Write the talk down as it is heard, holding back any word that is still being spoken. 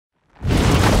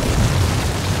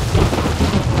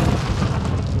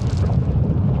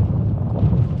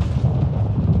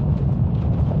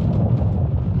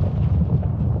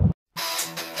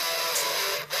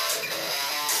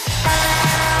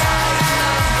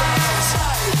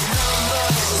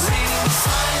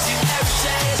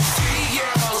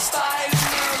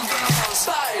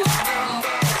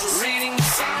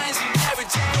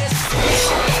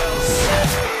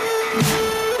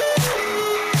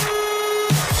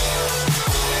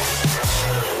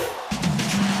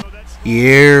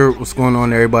Yeah, what's going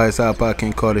on, everybody? It's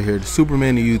iPodKingCarter here, the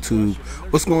Superman of YouTube.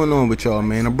 What's going on with y'all,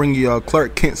 man? I'm bringing y'all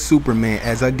Clark Kent Superman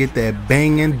as I get that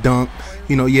banging dunk.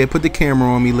 You know, yeah, put the camera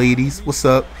on me, ladies. What's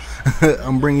up?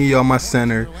 I'm bringing y'all my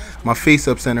center, my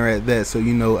FaceUp center at that. So,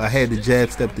 you know, I had the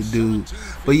jab step to do.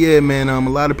 But yeah, man, a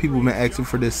lot of people been asking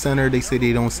for this center. They say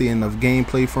they don't see enough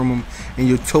gameplay from them, and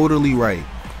you're totally right.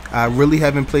 I really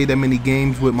haven't played that many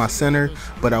games with my center,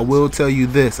 but I will tell you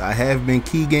this, I have been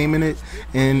key gaming it,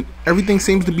 and everything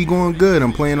seems to be going good.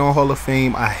 I'm playing on Hall of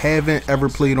Fame. I haven't ever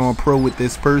played on Pro with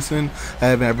this person. I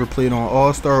haven't ever played on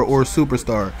All-Star or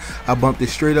Superstar. I bumped it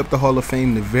straight up to Hall of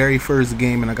Fame the very first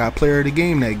game, and I got Player of the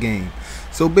Game that game.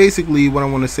 So basically, what I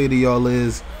want to say to y'all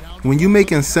is, when you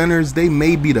making centers, they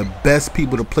may be the best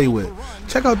people to play with.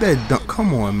 Check out that dunk.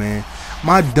 Come on, man.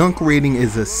 My dunk rating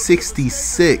is a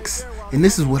 66. And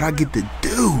this is what I get to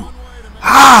do.